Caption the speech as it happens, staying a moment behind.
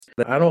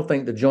I don't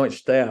think the Joint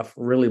Staff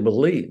really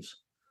believes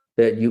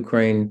that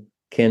Ukraine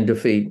can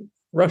defeat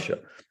Russia.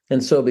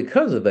 And so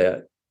because of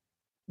that,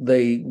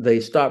 they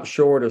stop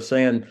short of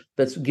saying,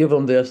 let's give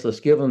them this,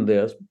 let's give them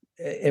this.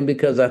 And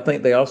because I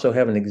think they also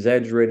have an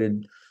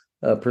exaggerated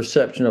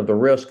perception of the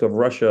risk of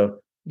Russia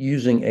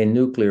using a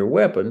nuclear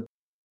weapon.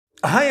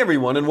 Hi,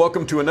 everyone, and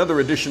welcome to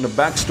another edition of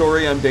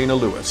Backstory. I'm Dana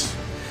Lewis.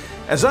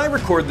 As I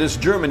record this,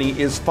 Germany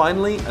is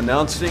finally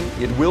announcing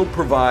it will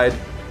provide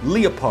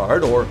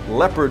Leopard or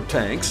Leopard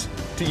tanks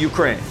to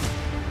Ukraine.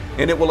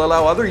 And it will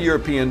allow other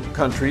European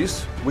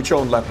countries which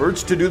own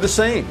Leopards to do the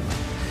same.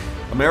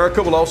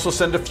 America will also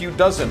send a few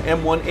dozen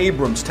M1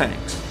 Abrams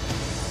tanks.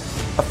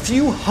 A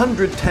few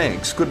hundred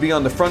tanks could be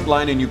on the front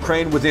line in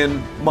Ukraine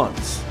within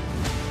months.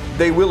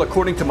 They will,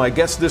 according to my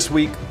guest this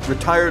week,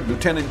 retired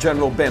Lieutenant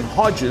General Ben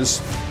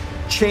Hodges,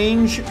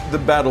 change the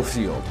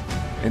battlefield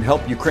and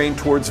help Ukraine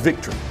towards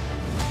victory.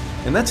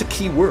 And that's a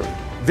key word,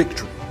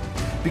 victory.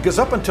 Because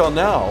up until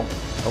now,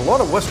 a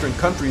lot of Western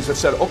countries have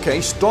said, okay,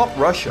 stop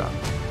Russia.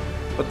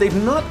 But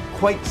they've not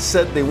quite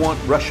said they want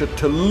Russia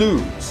to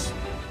lose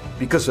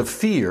because of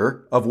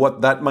fear of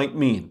what that might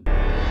mean.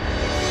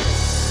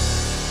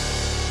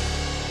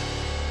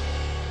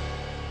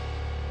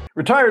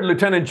 Retired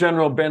Lieutenant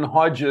General Ben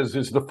Hodges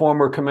is the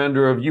former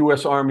commander of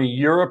U.S. Army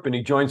Europe, and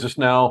he joins us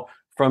now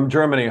from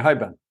Germany. Hi,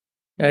 Ben.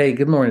 Hey,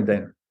 good morning,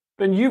 Dana.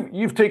 Ben,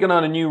 you've taken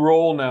on a new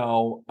role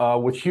now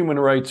with Human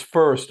Rights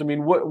First. I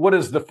mean, what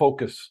is the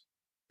focus?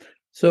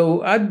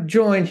 So I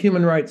joined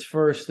Human Rights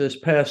First this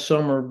past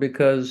summer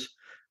because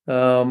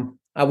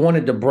I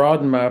wanted to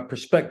broaden my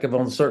perspective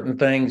on certain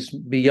things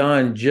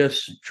beyond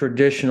just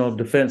traditional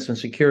defense and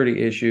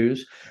security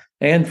issues.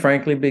 And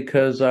frankly,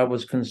 because I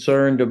was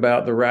concerned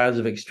about the rise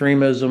of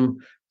extremism,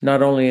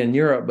 not only in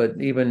Europe, but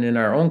even in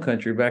our own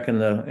country back in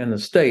the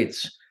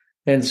States.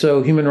 And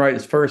so Human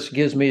Rights First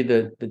gives me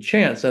the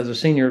chance as a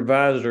senior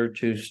advisor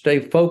to stay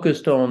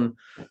focused on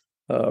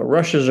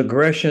Russia's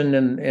aggression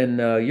in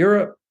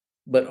Europe,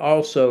 but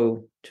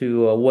also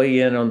to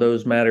weigh in on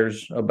those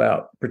matters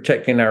about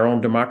protecting our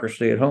own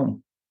democracy at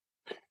home.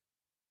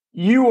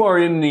 You are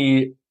in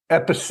the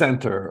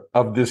epicenter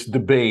of this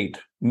debate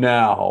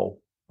now,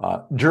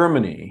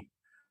 Germany,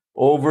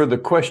 over the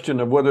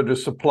question of whether to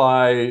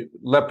supply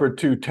Leopard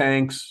 2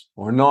 tanks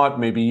or not.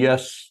 Maybe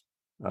yes,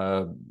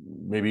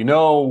 maybe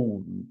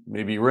no,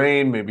 maybe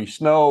rain, maybe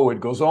snow. It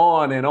goes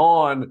on.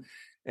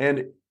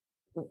 And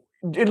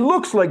it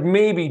looks like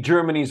maybe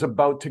Germany's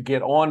about to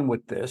get on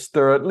with this.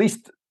 They're at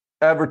least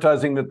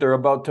advertising that they're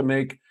about to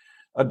make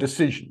a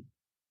decision.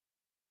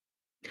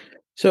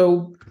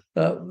 So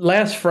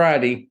last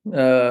Friday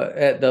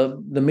at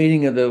the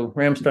meeting of the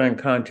Ramstein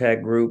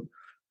Contact Group,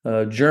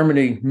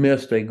 Germany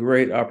missed a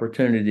great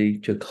opportunity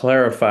to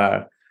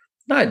clarify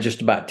not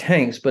just about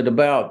tanks, but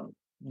about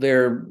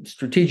their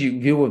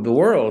strategic view of the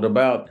world,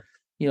 about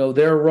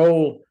their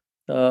role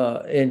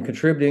in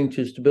contributing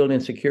to stability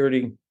and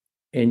security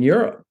in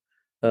Europe.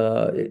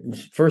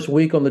 First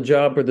week on the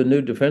job for the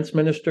new defense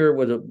minister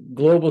was a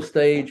global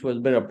stage, was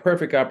been a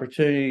perfect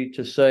opportunity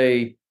to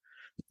say,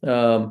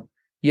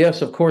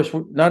 yes, of course,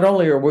 not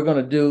only are we going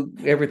to do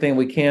everything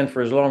we can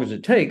for as long as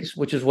it takes,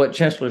 which is what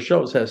Chancellor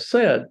Scholz has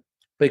said,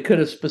 they could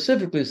have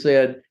specifically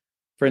said,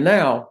 for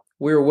now,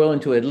 we're willing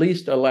to at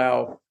least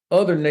allow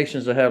other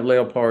nations that have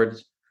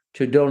Leopards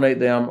to donate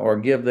them or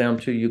give them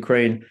to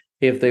Ukraine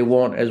if they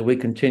want, as we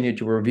continue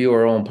to review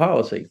our own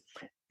policy.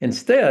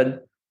 Instead,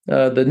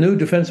 the new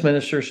defense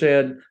minister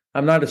said,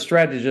 I'm not a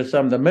strategist,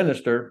 I'm the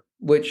minister,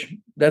 which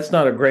that's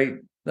not a great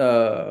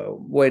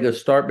way to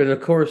start. But of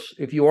course,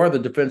 if you are the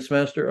defense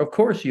minister, of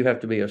course you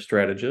have to be a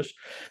strategist.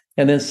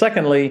 And then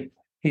secondly,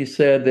 he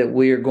said that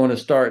we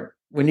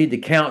need to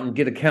count and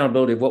get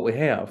accountability of what we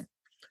have.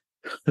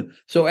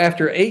 So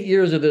after 8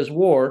 years of this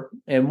war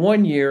and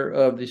 1 year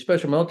of the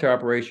special military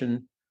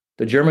operation,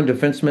 the German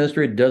defense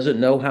ministry doesn't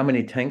know how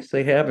many tanks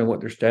they have and what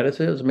their status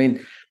is. I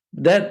mean,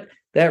 that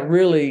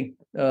really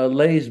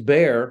lays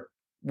bare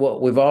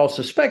what we've all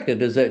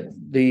suspected, is that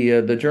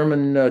the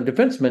German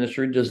defense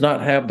ministry does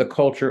not have the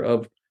culture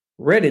of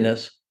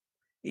readiness,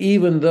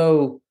 even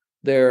though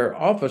their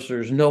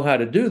officers know how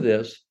to do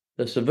this,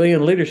 the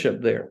civilian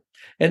leadership there.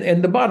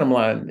 And the bottom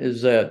line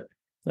is that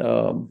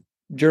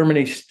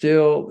Germany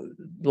still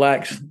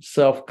lacks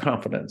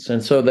self-confidence.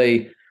 And so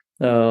they,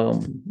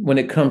 when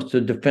it comes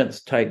to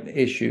defense type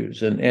issues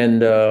so the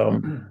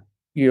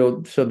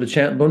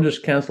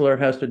Bundeskanzler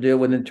has to deal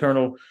with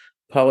internal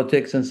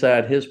politics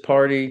inside his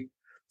party.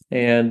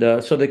 And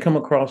so they come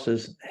across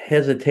as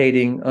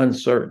hesitating,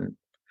 uncertain.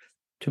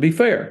 To be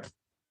fair,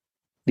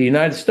 the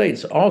United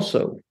States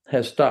also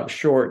has stopped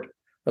short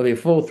of a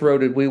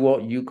full-throated, we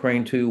want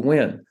Ukraine to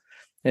win.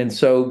 And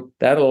so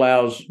that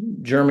allows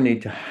Germany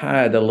to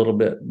hide a little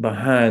bit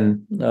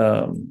behind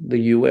the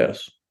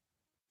U.S.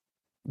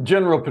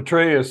 General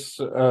Petraeus,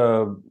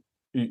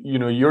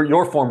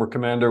 your former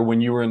commander when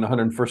you were in the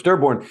 101st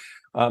Airborne,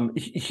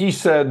 he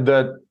said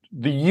that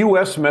the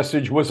U.S.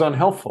 message was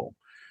unhelpful.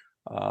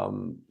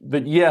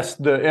 that yes,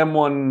 the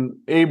M1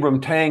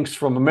 Abram tanks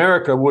from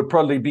America would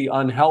probably be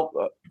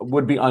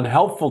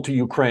unhelpful to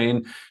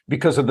Ukraine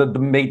because of the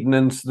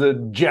maintenance, the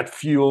jet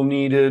fuel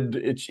needed.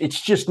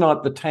 It's just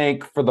not the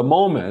tank for the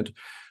moment.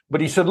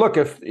 But he said, look,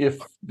 if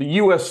the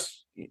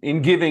U.S.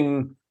 in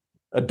giving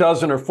a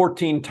dozen or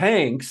 14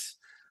 tanks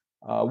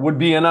would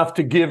be enough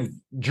to give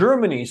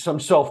Germany some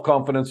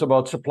self-confidence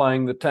about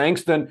supplying the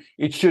tanks, then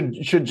it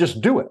should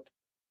just do it.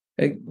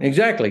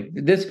 Exactly.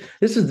 This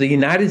is the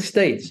United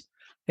States.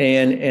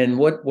 And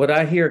what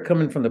I hear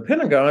coming from the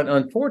Pentagon,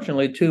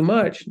 unfortunately, too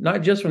much,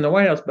 not just from the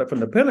White House, but from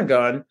the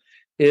Pentagon,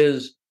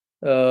 is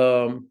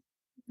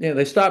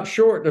they stop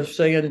short of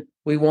saying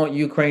we want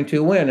Ukraine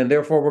to win, and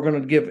therefore we're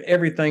going to give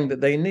everything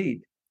that they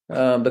need.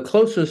 The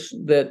closest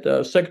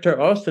that Secretary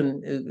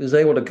Austin is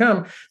able to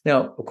come,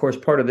 now, of course,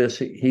 part of this,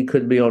 he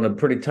could be on a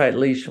pretty tight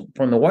leash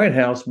from the White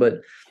House,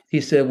 but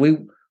he said we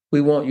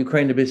want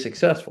Ukraine to be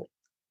successful.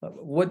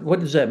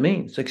 What does that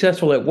mean?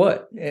 Successful at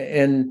what?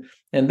 And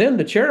then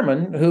the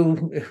chairman,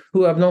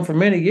 who I've known for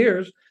many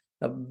years,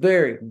 a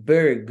very,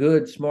 very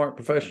good, smart,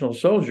 professional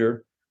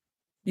soldier,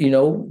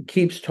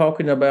 keeps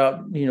talking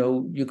about,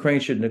 Ukraine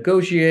should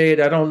negotiate.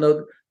 I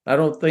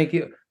don't think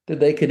that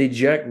they could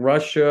eject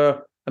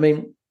Russia. I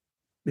mean,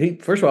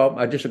 first of all,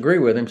 I disagree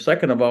with him.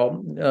 Second of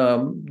all,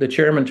 the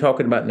chairman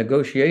talking about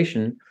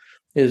negotiation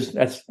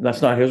that's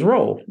not his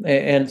role.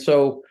 And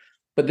so,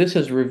 but this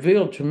has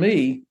revealed to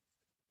me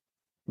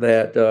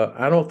that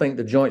I don't think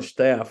the Joint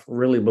Staff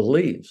really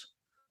believes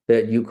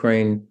that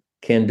Ukraine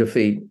can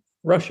defeat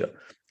Russia.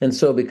 And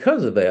so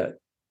because of that,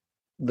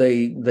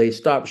 they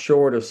stop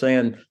short of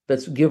saying,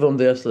 let's give them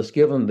this.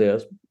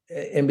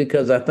 And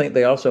because I think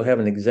they also have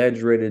an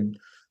exaggerated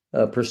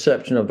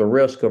perception of the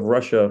risk of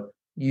Russia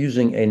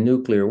using a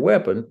nuclear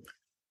weapon.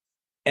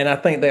 And I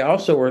think they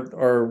also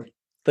are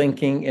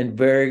thinking in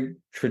very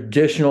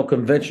traditional,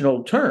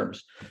 conventional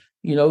terms.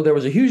 There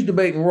was a huge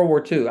debate in World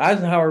War II.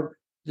 Eisenhower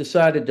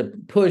decided to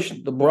push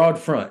the broad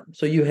front.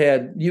 So you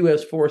had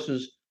U.S.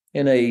 forces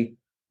in a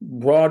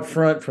broad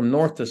front from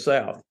north to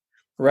south,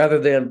 rather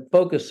than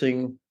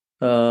focusing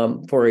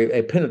for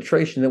a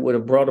penetration that would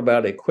have brought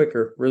about a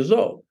quicker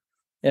result.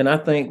 And I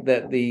think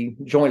that the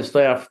Joint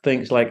Staff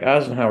thinks like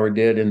Eisenhower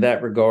did in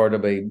that regard,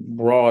 of a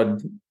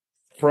broad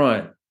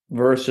front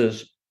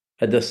versus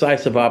a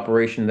decisive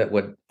operation that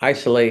would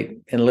isolate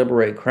and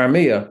liberate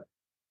Crimea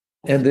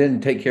and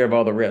then take care of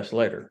all the rest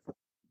later.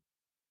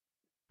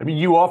 I mean,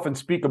 you often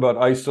speak about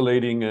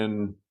isolating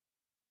and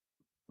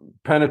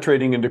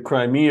penetrating into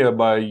Crimea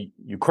by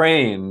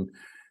Ukraine,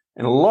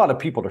 and a lot of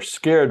people are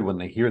scared when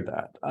they hear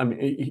that. I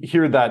mean,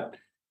 hear that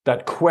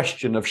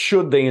question of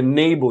should they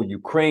enable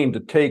Ukraine to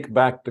take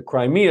back the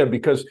Crimea,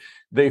 because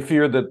they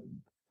fear that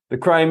the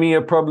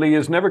Crimea probably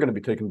is never going to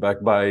be taken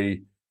back by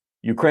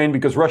Ukraine,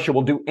 because Russia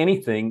will do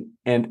anything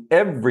and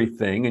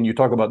everything, and you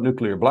talk about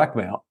nuclear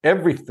blackmail,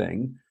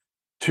 everything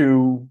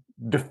to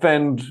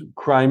defend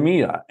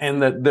Crimea,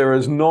 and that there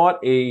is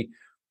not a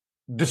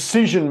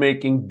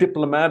decision-making,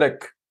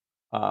 diplomatic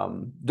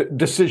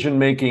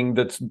decision-making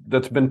that's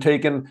been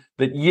taken,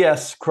 that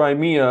yes,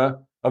 Crimea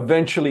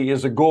eventually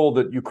is a goal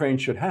that Ukraine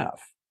should have.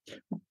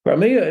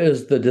 Crimea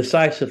is the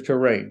decisive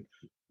terrain.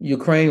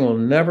 Ukraine will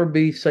never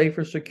be safe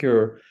or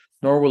secure,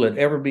 nor will it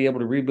ever be able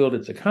to rebuild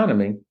its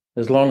economy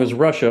as long as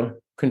Russia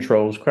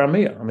controls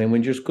Crimea. I mean,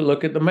 when you just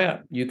look at the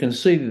map, you can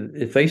see that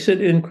if they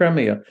sit in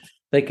Crimea,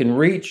 they can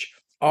reach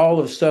all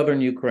of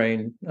southern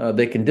Ukraine.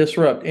 They can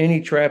disrupt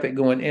any traffic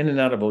going in and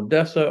out of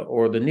Odessa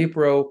or the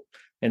Dnipro,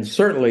 and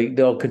certainly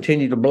they'll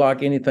continue to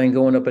block anything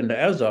going up into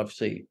Azov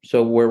Sea.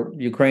 So where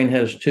Ukraine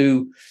has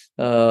two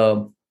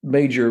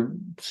major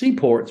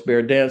seaports,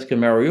 Berdansk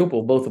and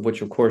Mariupol, both of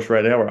which, of course,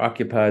 right now are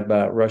occupied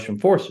by Russian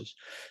forces.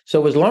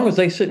 So as long as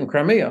they sit in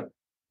Crimea,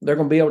 they're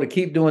going to be able to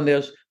keep doing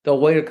this. They'll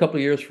wait a couple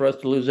of years for us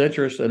to lose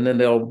interest, and then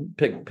they'll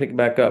pick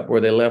back up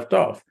where they left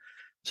off.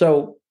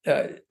 So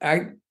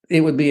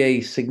it would be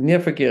a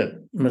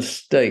significant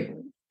mistake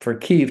for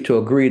Kyiv to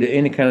agree to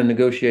any kind of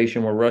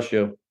negotiation where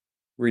Russia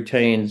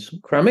retains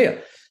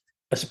Crimea,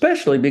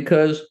 especially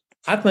because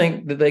I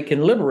think that they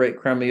can liberate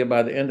Crimea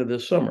by the end of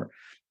this summer.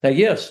 Now,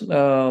 yes,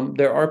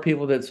 there are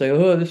people that say,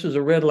 oh, this is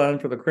a red line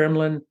for the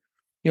Kremlin.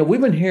 We've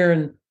been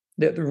hearing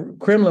that the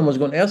Kremlin was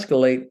going to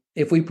escalate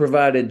if we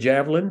provided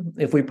Javelin,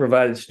 if we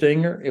provided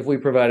Stinger, if we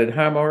provided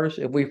HIMARS,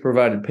 if we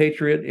provided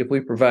Patriot, if we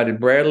provided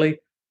Bradley.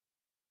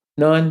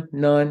 None.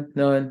 And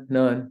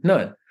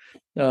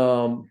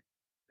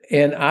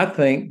I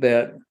think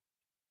that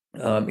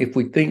if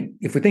we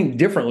think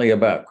differently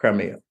about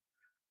Crimea,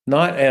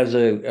 not as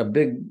a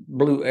big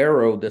blue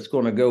arrow that's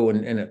going to go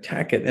and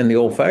attack it in the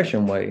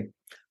old-fashioned way,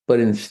 but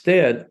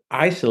instead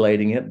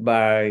isolating it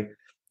by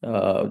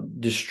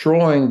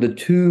destroying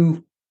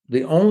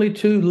the only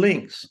two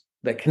links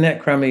that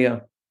connect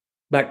Crimea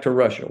back to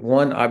Russia.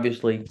 One,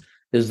 obviously,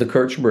 is the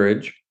Kerch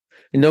Bridge.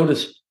 And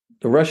notice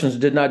the Russians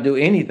did not do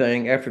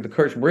anything after the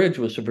Kerch Bridge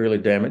was severely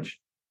damaged.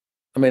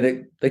 I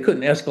mean, they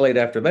couldn't escalate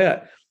after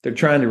that. They're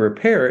trying to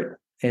repair it,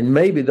 and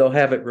maybe they'll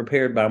have it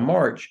repaired by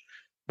March,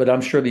 but I'm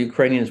sure the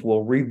Ukrainians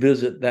will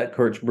revisit that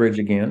Kerch Bridge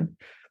again.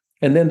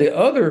 And then the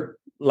other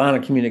line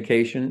of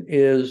communication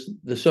is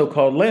the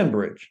so-called land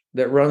bridge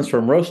that runs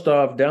from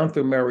Rostov down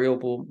through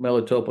Mariupol,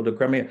 Melitopol to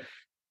Crimea.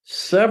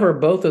 Sever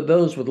both of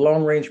those with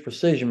long-range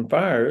precision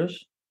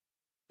fires,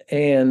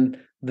 and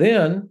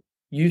then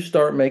you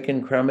start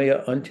making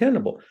Crimea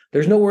untenable.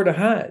 There's nowhere to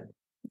hide.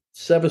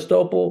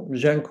 Sevastopol,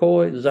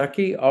 Zhankoy,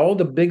 Zaki, all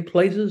the big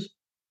places,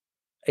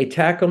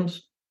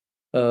 ATACMS,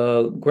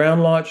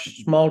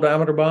 ground-launched small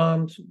diameter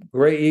bombs,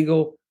 Gray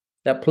Eagle,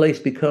 that place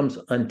becomes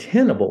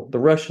untenable. The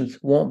Russians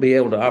won't be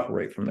able to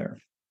operate from there.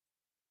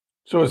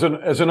 So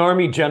as an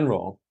army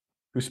general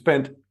who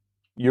spent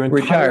your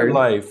entire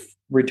life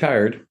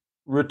retired,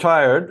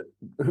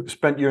 who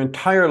spent your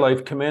entire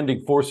life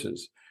commanding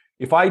forces,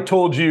 if I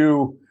told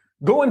you,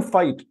 go and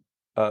fight,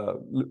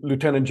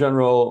 Lieutenant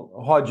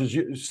General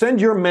Hodges,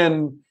 send your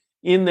men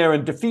in there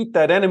and defeat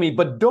that enemy,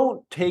 but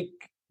don't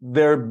take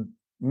their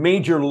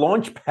major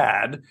launch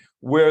pad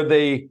where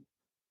they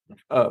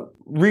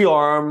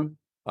rearm,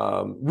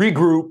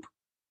 regroup,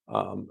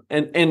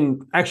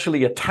 and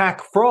actually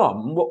attack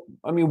from,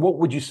 what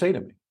would you say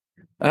to me?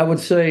 I would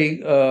say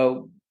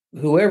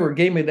whoever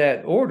gave me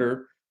that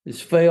order has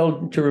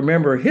failed to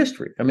remember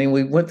history. I mean,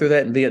 we went through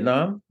that in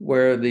Vietnam,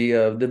 where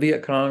the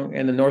Viet Cong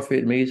and the North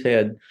Vietnamese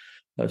had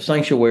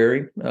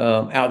sanctuary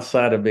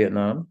outside of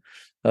Vietnam,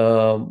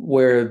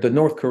 where the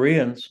North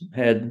Koreans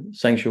had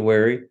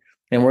sanctuary,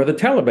 and where the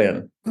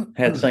Taliban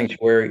had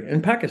sanctuary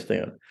in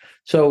Pakistan.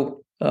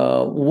 So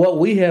what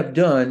we have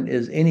done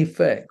is, in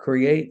effect,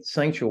 create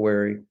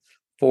sanctuary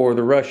for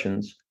the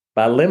Russians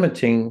by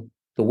limiting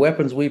the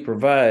weapons we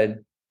provide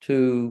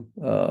to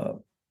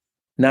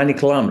 90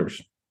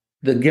 kilometers.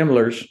 The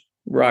Gimler's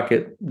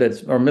rocket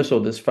or missile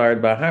that's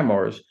fired by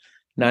HIMARS,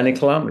 90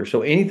 kilometers.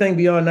 So anything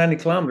beyond 90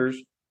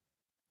 kilometers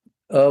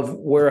of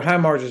where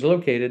HIMARS is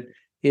located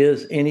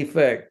is, in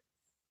effect,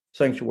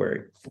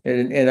 sanctuary.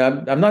 And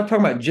I'm not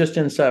talking about just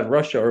inside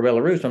Russia or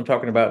Belarus. I'm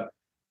talking about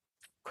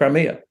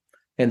Crimea.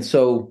 And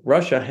so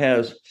Russia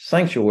has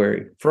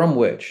sanctuary from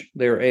which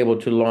they're able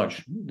to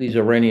launch these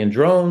Iranian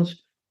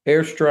drones,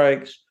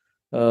 airstrikes.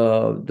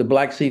 The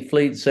Black Sea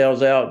Fleet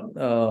sails out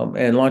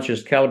and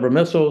launches Caliber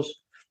missiles.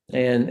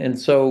 And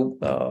so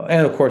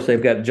of course,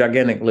 they've got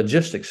gigantic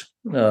logistics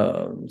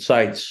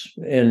sites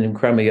in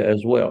Crimea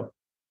as well.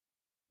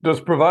 Does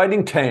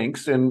providing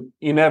tanks, and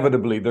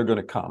inevitably they're going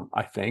to come,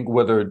 I think,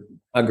 whether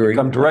they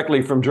come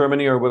directly from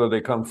Germany or whether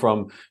they come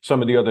from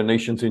some of the other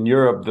nations in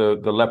Europe,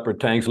 the Leopard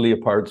tanks,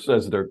 Leopards,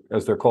 as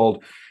they're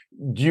called.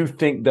 Do you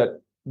think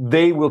that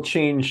they will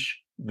change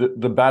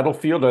the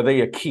battlefield? Are they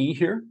a key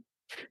here?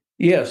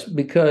 Yes,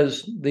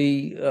 because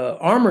the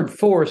armored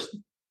force.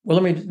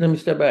 Well, let me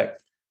step back.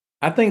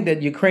 I think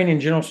that Ukrainian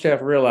General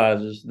Staff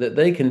realizes that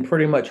they can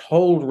pretty much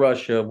hold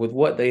Russia with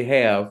what they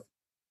have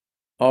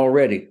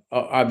already,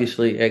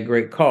 obviously at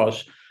great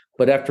cost.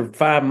 But after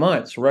 5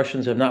 months,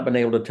 Russians have not been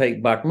able to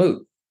take Bakhmut,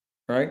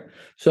 right?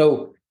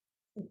 So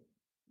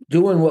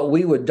doing what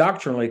we would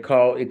doctrinally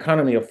call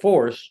economy of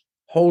force,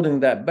 holding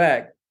that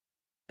back,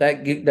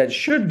 that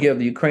should give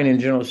the Ukrainian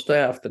General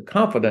Staff the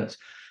confidence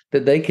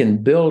that they can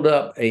build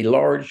up a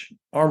large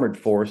armored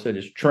force that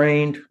is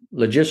trained,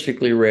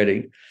 logistically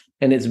ready,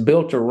 and it's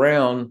built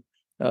around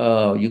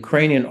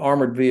Ukrainian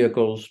armored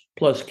vehicles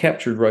plus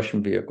captured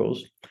Russian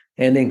vehicles,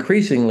 and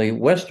increasingly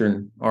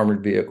Western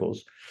armored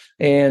vehicles,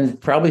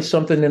 and probably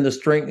something in the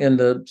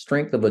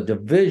strength of a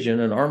division,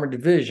 an armored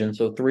division,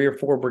 so 3 or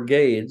 4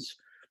 brigades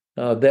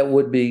that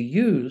would be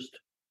used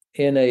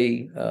in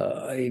a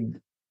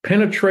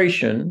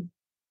penetration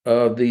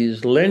of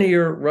these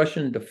linear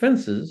Russian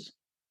defenses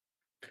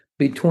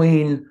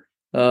between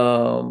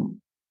the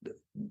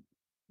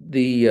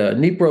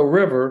Dnipro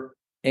River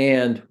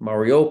and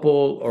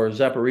Mariupol or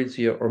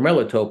Zaporizhia or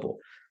Melitopol,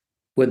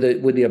 with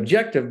the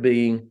objective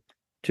being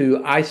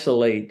to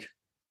isolate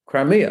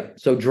Crimea.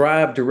 So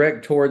drive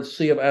direct towards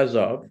Sea of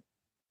Azov.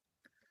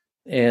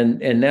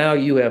 And now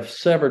you have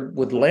severed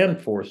with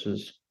land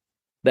forces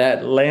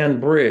that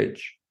land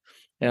bridge.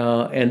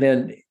 And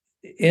then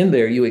in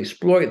there, you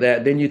exploit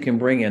that. Then you can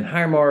bring in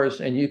HIMARS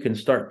and you can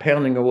start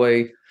pounding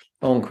away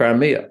on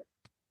Crimea.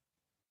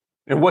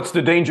 And what's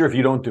the danger if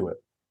you don't do it?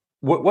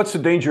 What's the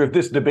danger if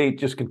this debate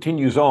just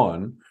continues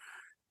on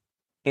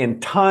and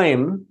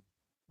time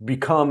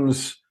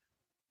becomes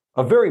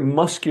a very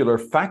muscular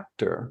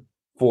factor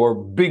for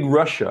big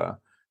Russia,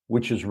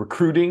 which is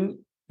recruiting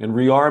and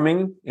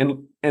rearming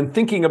and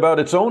thinking about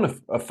its own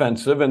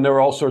offensive, and there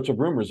are all sorts of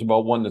rumors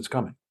about one that's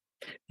coming?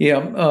 Yeah,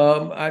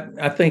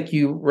 I think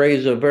you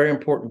raise a very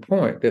important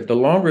point, that the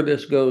longer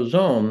this goes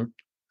on,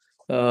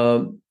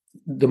 the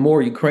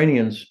more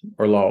Ukrainians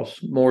are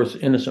lost, more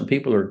innocent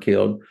people are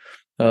killed.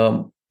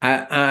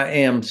 I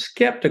am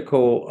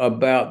skeptical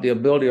about the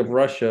ability of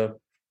Russia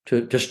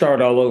to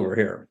start all over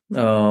here.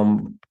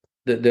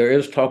 That there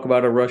is talk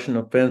about a Russian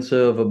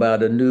offensive,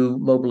 about a new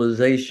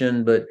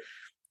mobilization, but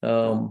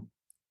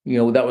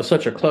that was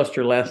such a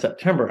cluster last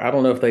September. I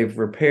don't know if they've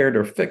repaired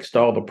or fixed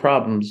all the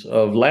problems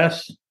of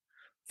last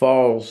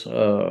fall's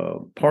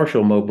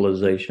partial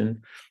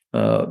mobilization.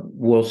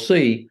 We'll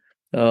see.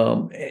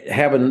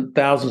 Having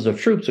thousands of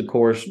troops, of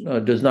course,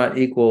 does not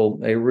equal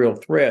a real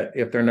threat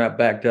if they're not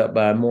backed up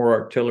by more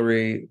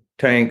artillery,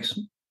 tanks,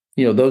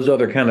 those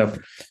other kind of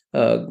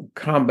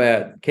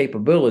combat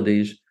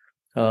capabilities.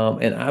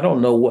 And I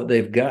don't know what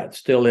they've got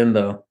still in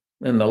the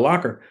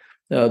locker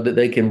that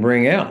they can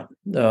bring out.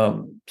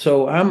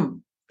 So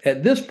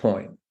at this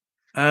point,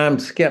 I'm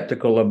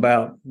skeptical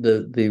about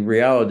the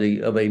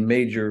reality of a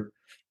major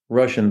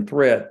Russian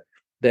threat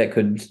that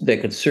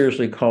could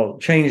seriously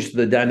change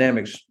the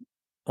dynamics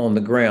on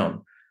the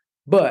ground.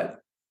 But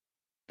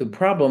the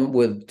problem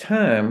with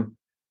time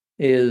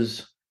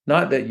is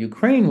not that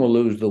Ukraine will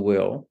lose the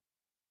will,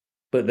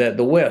 but that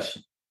the West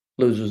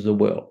loses the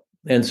will.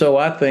 And so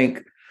I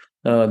think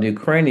the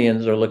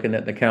Ukrainians are looking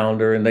at the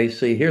calendar and they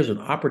see here's an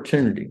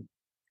opportunity.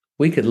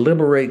 We could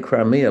liberate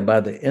Crimea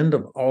by the end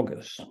of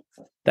August.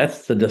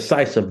 That's the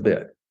decisive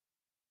bit.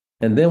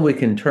 And then we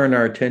can turn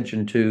our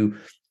attention to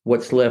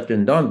what's left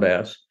in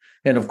Donbass.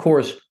 And of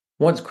course,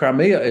 once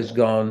Crimea is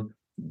gone,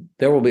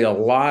 there will be a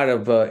lot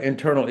of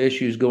internal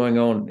issues going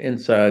on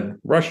inside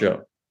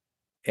Russia.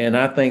 And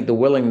I think the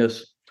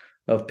willingness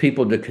of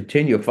people to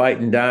continue to fight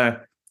and die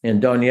in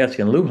Donetsk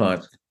and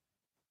Luhansk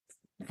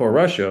for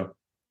Russia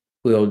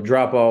will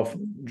drop off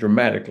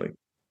dramatically.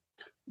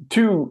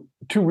 Two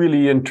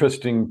really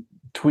interesting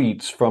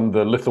tweets from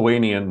the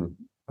Lithuanian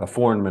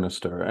foreign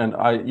minister. And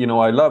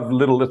I love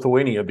little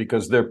Lithuania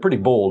because they're pretty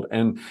bold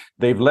and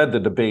they've led the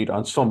debate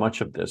on so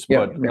much of this.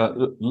 Yeah,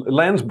 but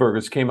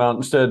Landsbergis came out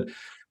and said,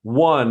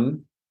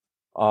 one,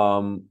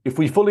 if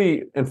we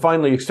fully and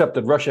finally accept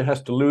that Russia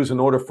has to lose in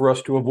order for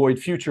us to avoid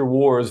future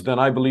wars, then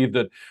I believe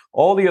that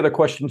all the other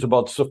questions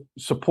about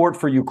support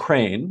for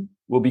Ukraine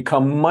will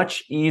become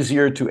much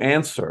easier to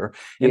answer.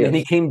 And then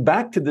he came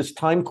back to this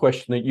time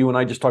question that you and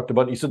I just talked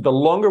about. He said, the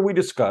longer we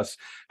discuss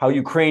how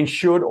Ukraine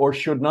should or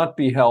should not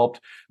be helped,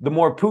 the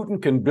more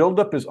Putin can build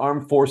up his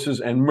armed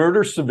forces and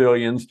murder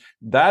civilians.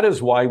 That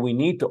is why we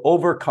need to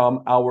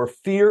overcome our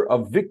fear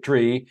of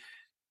victory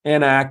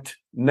and act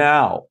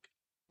now.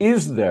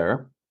 Is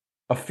there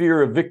a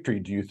fear of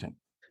victory, do you think?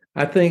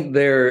 I think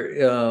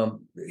the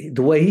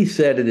way he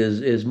said it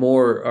is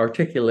more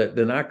articulate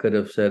than I could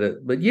have said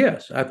it. But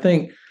yes, I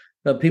think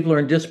people are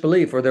in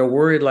disbelief or they're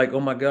worried like, oh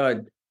my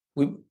God,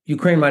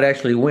 Ukraine might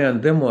actually win,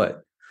 then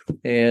what?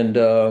 And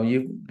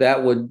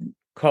that would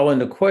call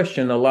into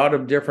question a lot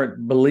of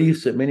different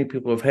beliefs that many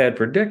people have had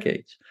for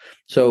decades.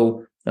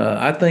 So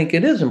I think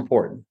it is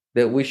important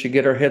that we should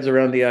get our heads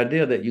around the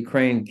idea that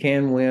Ukraine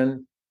can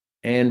win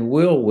and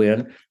will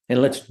win.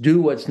 And let's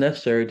do what's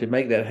necessary to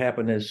make that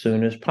happen as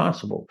soon as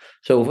possible.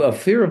 So a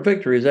fear of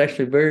victory is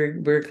actually very,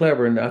 very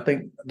clever. And I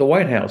think the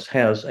White House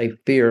has a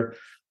fear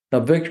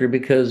of victory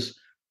because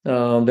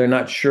they're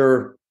not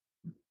sure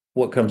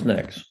what comes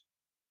next.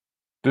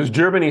 Does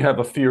Germany have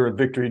a fear of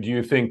victory, do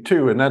you think,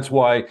 too? And that's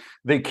why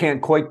they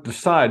can't quite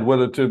decide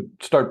whether to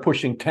start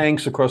pushing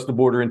tanks across the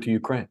border into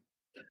Ukraine.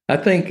 I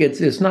think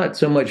it's not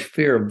so much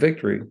fear of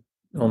victory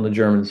on the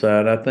German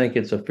side. I think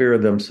it's a fear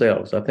of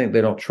themselves. I think they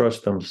don't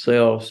trust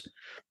themselves.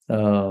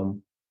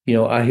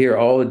 I hear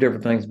all the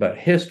different things about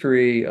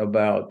history,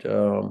 about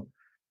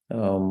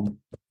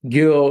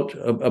guilt,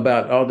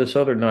 about all this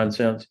other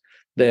nonsense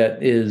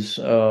that is,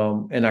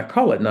 and I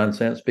call it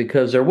nonsense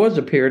because there was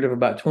a period of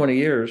about 20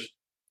 years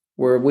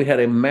where we had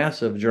a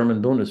massive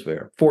German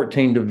Bundeswehr,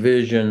 14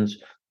 divisions,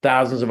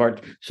 thousands of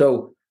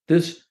so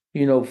this,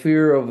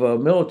 fear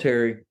of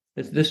military,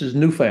 this is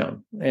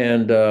newfound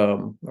and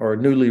or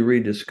newly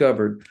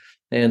rediscovered.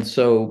 And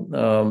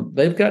so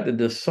they've got to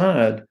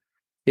decide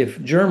if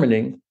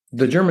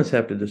the Germans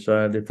have to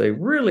decide if they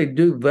really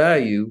do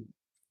value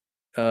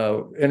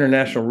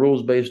international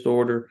rules-based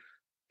order,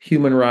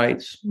 human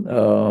rights,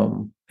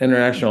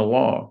 international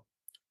law,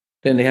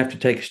 then they have to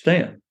take a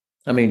stand.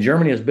 I mean,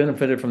 Germany has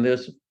benefited from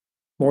this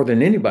more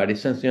than anybody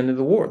since the end of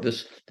the war,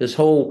 this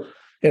whole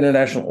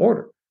international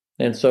order.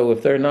 And so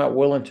if they're not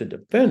willing to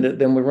defend it,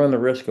 then we run the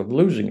risk of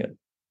losing it.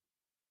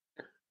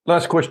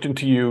 Last question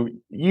to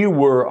you. You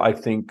were, I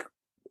think,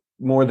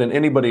 more than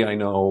anybody I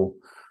know,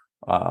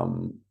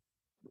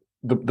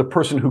 the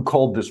person who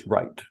called this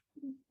right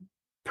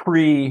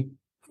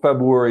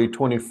pre-February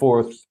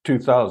 24th,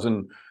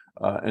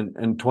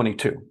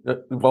 2022.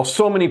 While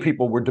so many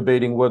people were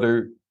debating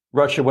whether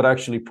Russia would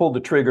actually pull the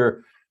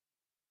trigger,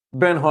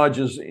 Ben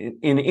Hodges,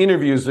 in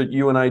interviews that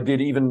you and I did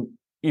even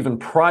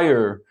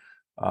prior,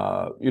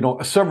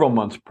 several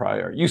months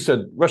prior, you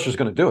said Russia's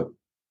going to do it.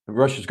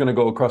 Russia's going to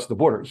go across the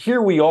border.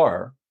 Here we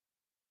are,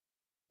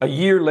 a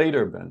year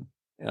later, Ben.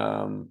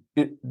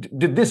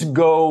 Did this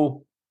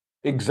go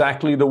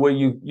exactly the way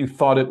you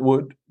thought it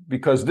would?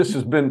 Because this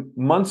has been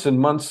months and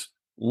months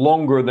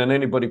longer than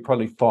anybody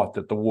probably thought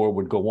that the war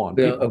would go on.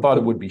 People thought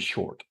it would be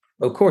short.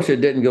 Of course,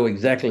 it didn't go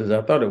exactly as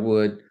I thought it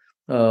would.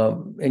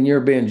 And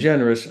you're being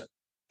generous.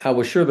 I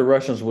was sure the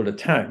Russians would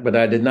attack, but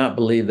I did not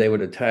believe they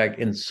would attack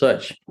in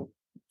such,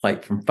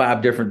 like from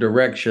 5 different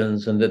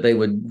directions, and that they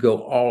would go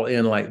all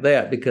in like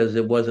that because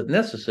it wasn't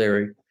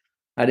necessary.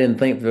 I didn't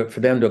think for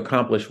them to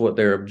accomplish what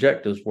their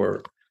objectives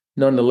were.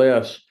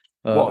 Nonetheless,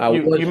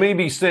 You may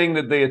be saying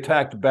that they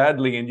attacked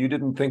badly, and you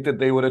didn't think that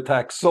they would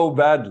attack so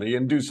badly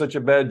and do such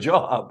a bad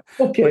job.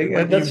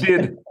 Okay, but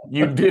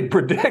you did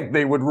predict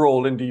they would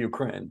roll into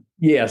Ukraine.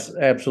 Yes,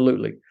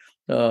 absolutely.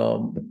 I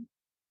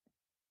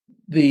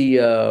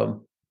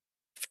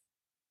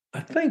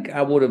think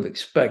I would have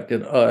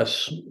expected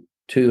us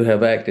to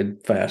have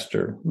acted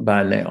faster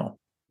by now.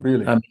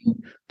 Really? I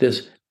mean,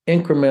 this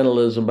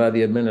incrementalism by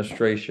the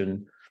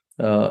administration.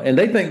 And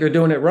they think they're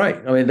doing it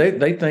right. I mean,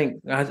 they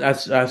think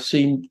I've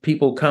seen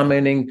people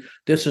commenting,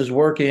 this is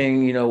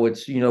working.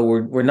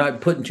 We're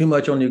not putting too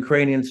much on the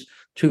Ukrainians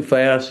too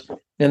fast.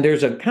 And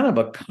there's a kind of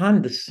a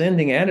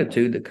condescending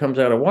attitude that comes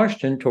out of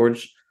Washington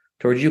towards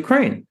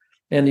Ukraine.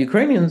 And the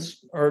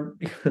Ukrainians are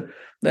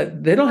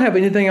that they don't have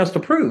anything else to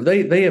prove.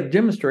 They have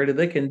demonstrated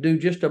they can do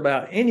just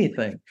about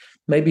anything.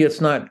 Maybe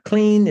it's not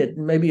clean.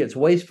 Maybe it's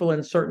wasteful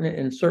in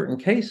certain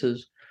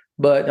cases.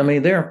 But I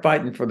mean, they're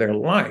fighting for their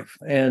life,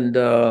 and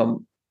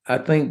I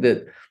think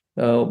that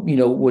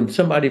when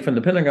somebody from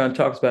the Pentagon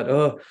talks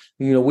about,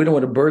 we don't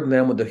want to burden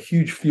them with the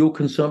huge fuel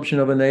consumption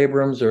of an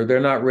Abrams, or they're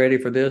not ready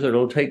for this, or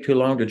it'll take too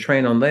long to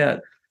train on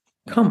that.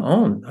 Come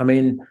on, I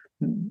mean,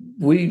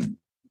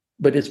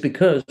 but it's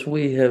because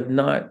we have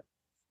not,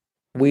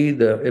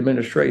 the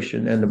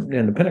administration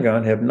and the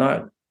Pentagon have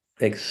not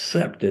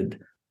accepted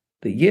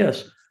that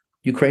yes,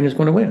 Ukraine is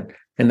going to win,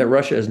 and that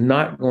Russia is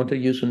not going to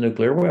use a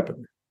nuclear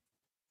weapon.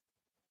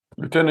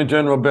 Lieutenant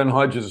General Ben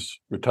Hodges,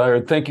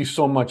 retired. Thank you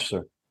so much,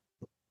 sir.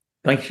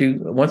 Thank you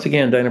once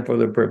again, Dana, for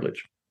the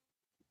privilege.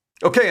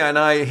 Okay, and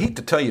I hate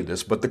to tell you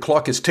this, but the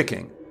clock is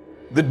ticking.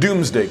 The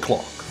doomsday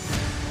clock.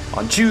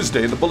 On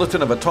Tuesday, the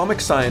Bulletin of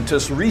Atomic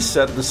Scientists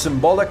reset the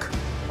symbolic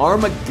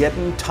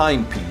Armageddon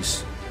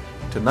timepiece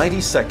to 90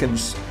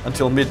 seconds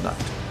until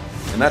midnight.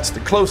 And that's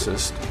the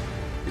closest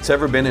it's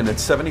ever been in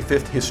its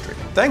 75th history.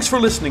 Thanks for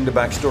listening to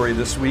Backstory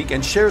this week,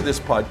 and share this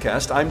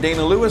podcast. I'm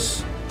Dana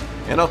Lewis,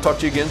 and I'll talk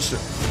to you again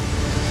soon.